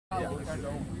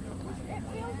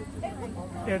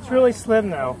It's really slim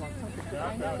now.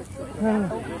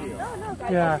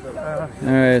 Yeah. All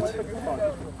right.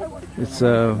 It's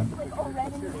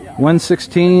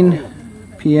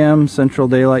 1:16 p.m. Central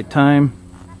Daylight Time.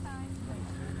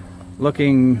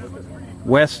 Looking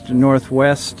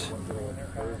west-northwest.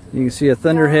 You can see a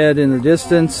thunderhead in the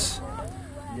distance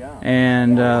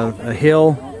and a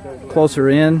hill closer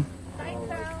in.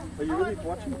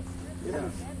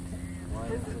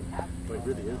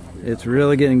 It's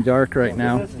really getting dark right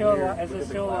now.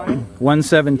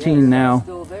 1:17 now.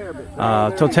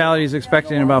 Totality is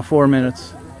expected in about 4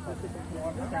 minutes.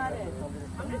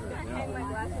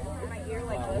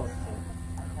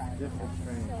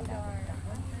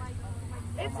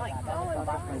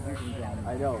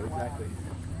 I know, exactly.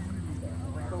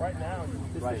 Right now,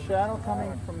 is the shadow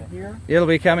coming from here? It'll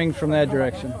be coming from that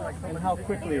direction. And how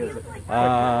quickly is it?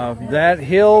 That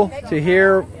hill to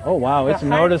here, oh wow, it's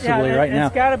noticeably right now.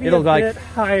 It's got to be It'll a bit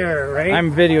higher, right?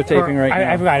 I'm videotaping right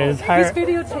now. I've got it. It's higher. He's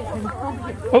videotaping.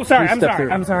 Oh, sorry. I'm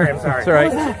sorry. I'm sorry. I'm sorry. It's all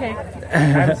right. Okay.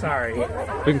 I'm sorry.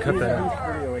 We can cut that out.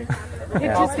 It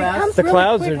just becomes The really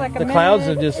clouds quick, are like a the clouds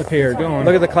minute. have disappeared.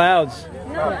 Look at the clouds.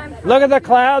 Look at the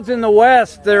clouds in the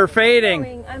west. They're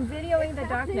fading. I'm videoing the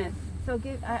darkness, so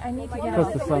I need to get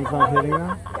Because the sun's not hitting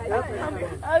them?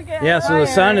 Okay. Yeah, so the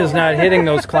sun is not hitting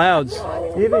those clouds.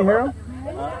 You even hear them?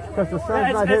 Because the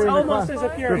sun's not hitting the almost clouds.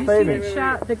 as if They're you're fading.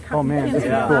 Oh man, this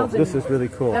is cool. This is really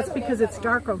cool. That's because it's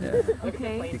dark over there.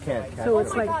 Okay. You can't catch So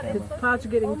it's like the clouds are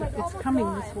getting. It's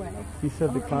coming this way. He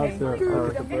said the clouds are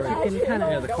You can kind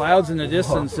Yeah, of. the clouds in the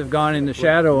distance have gone into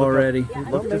shadow already.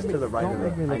 Look just to the right of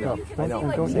it. I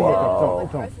know. Don't look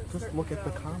up. Don't. Just look at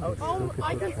the comments. Oh,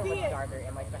 I can see it.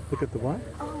 Look at the what?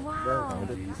 Oh, wow.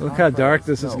 Look how dark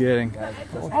this is getting.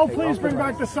 Oh, please bring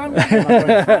back the sun.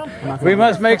 We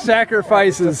must make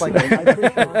sacrifices. Look at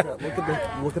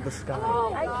the sky.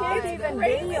 I can't even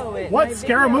video it. What?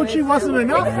 Scaramucci wasn't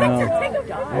enough?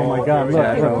 Oh my God!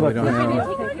 Look!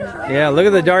 Yeah, look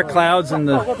at the dark clouds in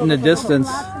the distance.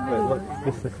 Look.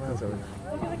 This is the clouds over there.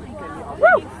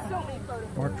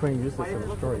 Mark Twain used this in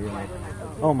a story.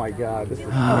 Oh my God! This is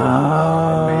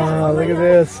Ah, look at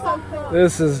this.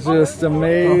 This is just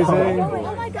amazing.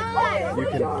 Oh, my God. You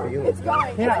can feel it.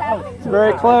 Yeah. It's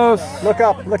very close. Look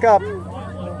up! Look up!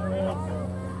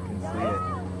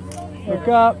 Look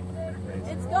up.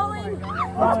 It's going.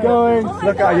 It's going.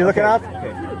 Look out! You looking up?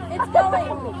 It's going.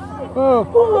 Oh.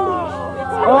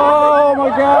 Oh my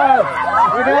God.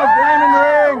 We got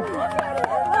diamond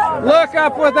ring. Look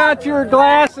up without your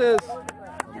glasses.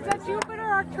 Is that Jupiter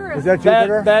or Arcturus? Is that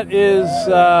Jupiter? That is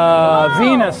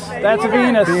Venus. That's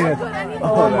Venus.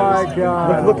 Oh my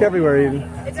God! Look everywhere, Eden.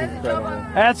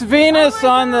 That's Venus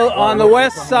on the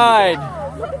west side.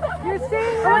 You're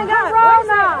seeing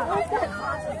Corona.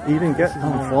 Eden, get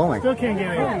I'm flowing. Still can't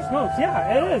get any smokes.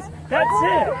 Yeah, it is. That's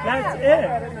it. That's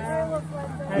it.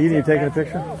 Eden, you taking a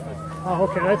picture? Oh,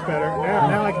 okay, that's better.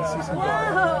 Now I can see some.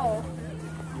 Wow.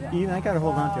 Eden, I gotta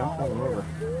hold on to you. I'm falling over.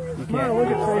 You Come on, look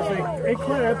at this.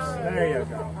 Eclipse. There you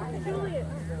go.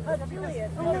 I want to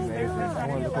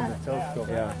look in the telescope.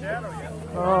 Yeah.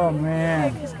 Oh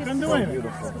man. I'm doing it.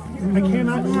 I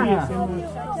cannot see it.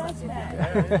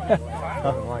 I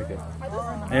like it.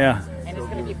 Yeah.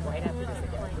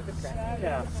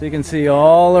 So you can see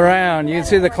all around. You can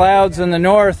see the clouds in the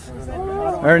north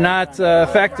are not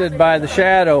affected by the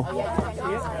shadow.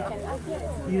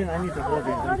 Eden, I need to hold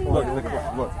you. Look. You see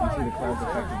the clouds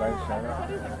affected by the shadow,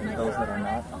 and those that are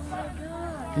not.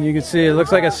 And you can see it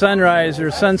looks like a sunrise or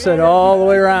sunset all the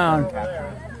way around.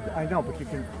 I know, but you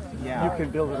can. Yeah. You can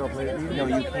build it up later. No,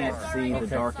 you can't see the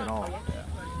dark at all.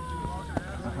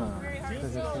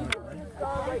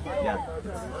 Yeah.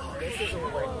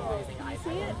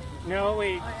 No,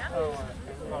 wait.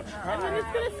 And then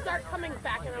it's going to start coming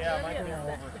back.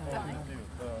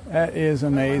 That is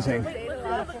amazing.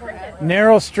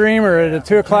 Narrow streamer at a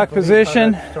 2 o'clock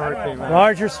position.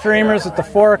 Larger streamers at the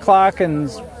 4 o'clock and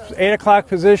 8 o'clock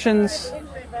positions.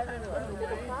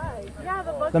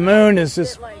 The moon is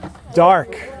just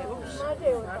dark.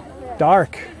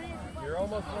 Dark. You're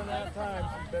almost run out of time. So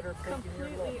you better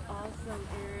Completely awesome,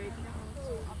 Eric.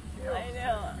 I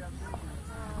know.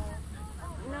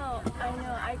 No, I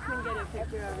know. I couldn't get a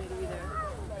picture of it either.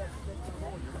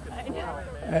 I know.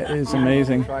 That is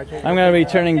amazing. I'm going to be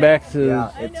turning back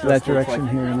to that direction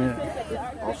here in a minute.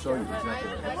 I'll show you exactly.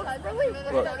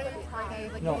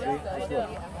 No,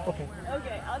 okay.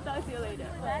 Okay, I'll talk to you later.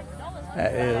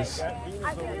 That is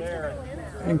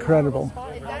incredible.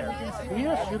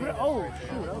 Yeah, shoot it. Oh,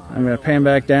 shoot. I'm going to pan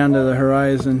back down to the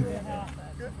horizon.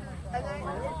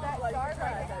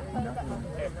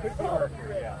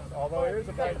 Although it is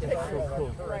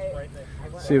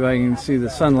See if I can see the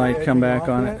sunlight come back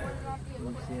on it.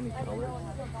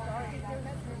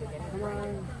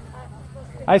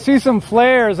 I see some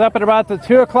flares up at about the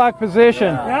 2 o'clock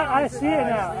position. Yeah, I see it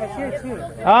now. I see it too.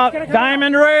 Oh,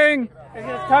 diamond ring!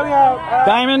 It's coming out.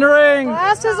 Diamond ring!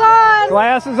 Glasses on!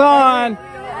 Glasses on!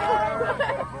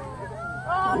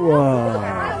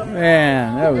 Whoa,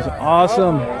 man, that was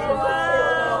awesome.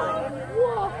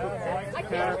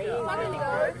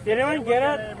 Did anyone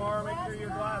get it?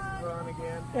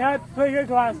 Yeah, put your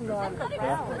glasses on. No,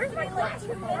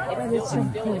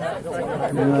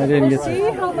 I didn't get See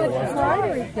that. how much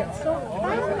brighter it gets so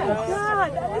fast.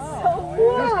 God, that is so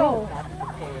wow.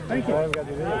 Thank you.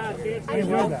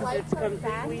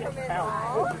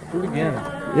 Do it again.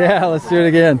 Yeah, let's do it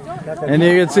again. And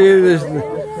you can see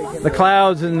the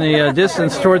clouds in the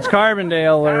distance towards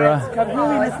Carbondale are.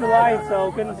 Completely missed the light,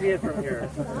 so couldn't see it from here.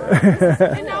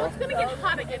 And now it's gonna get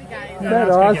hot again, guys. Isn't that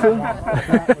awesome?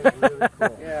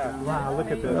 Wow,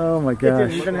 look at this. Oh my It didn't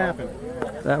gosh, even happen.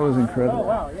 that was incredible.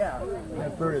 Wow, yeah.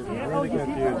 That bird is really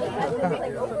confused.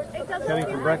 Getting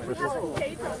for breakfast.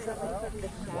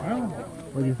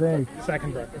 What do you think?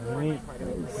 Second breakfast. Neat.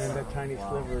 And that tiny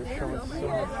sliver is showing so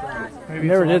much sun. I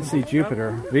never did see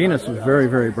Jupiter. Venus was very,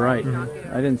 very bright.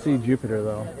 I didn't see Jupiter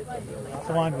though. It's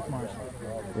aligned with Mars.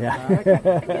 Yeah.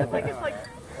 It's like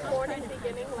morning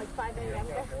beginning, like 5 a.m.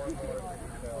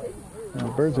 The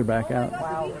birds are back out.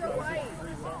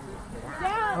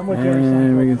 I'm with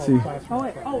And we can see. Oh,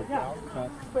 wait. Oh, yeah.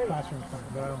 Classroom fun,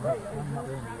 but I'm not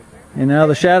doing it. And now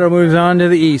the shadow moves on to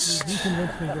the east.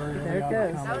 There it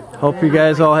goes. Hope you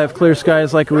guys all have clear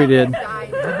skies like we did. We're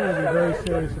going to be very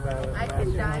serious about it.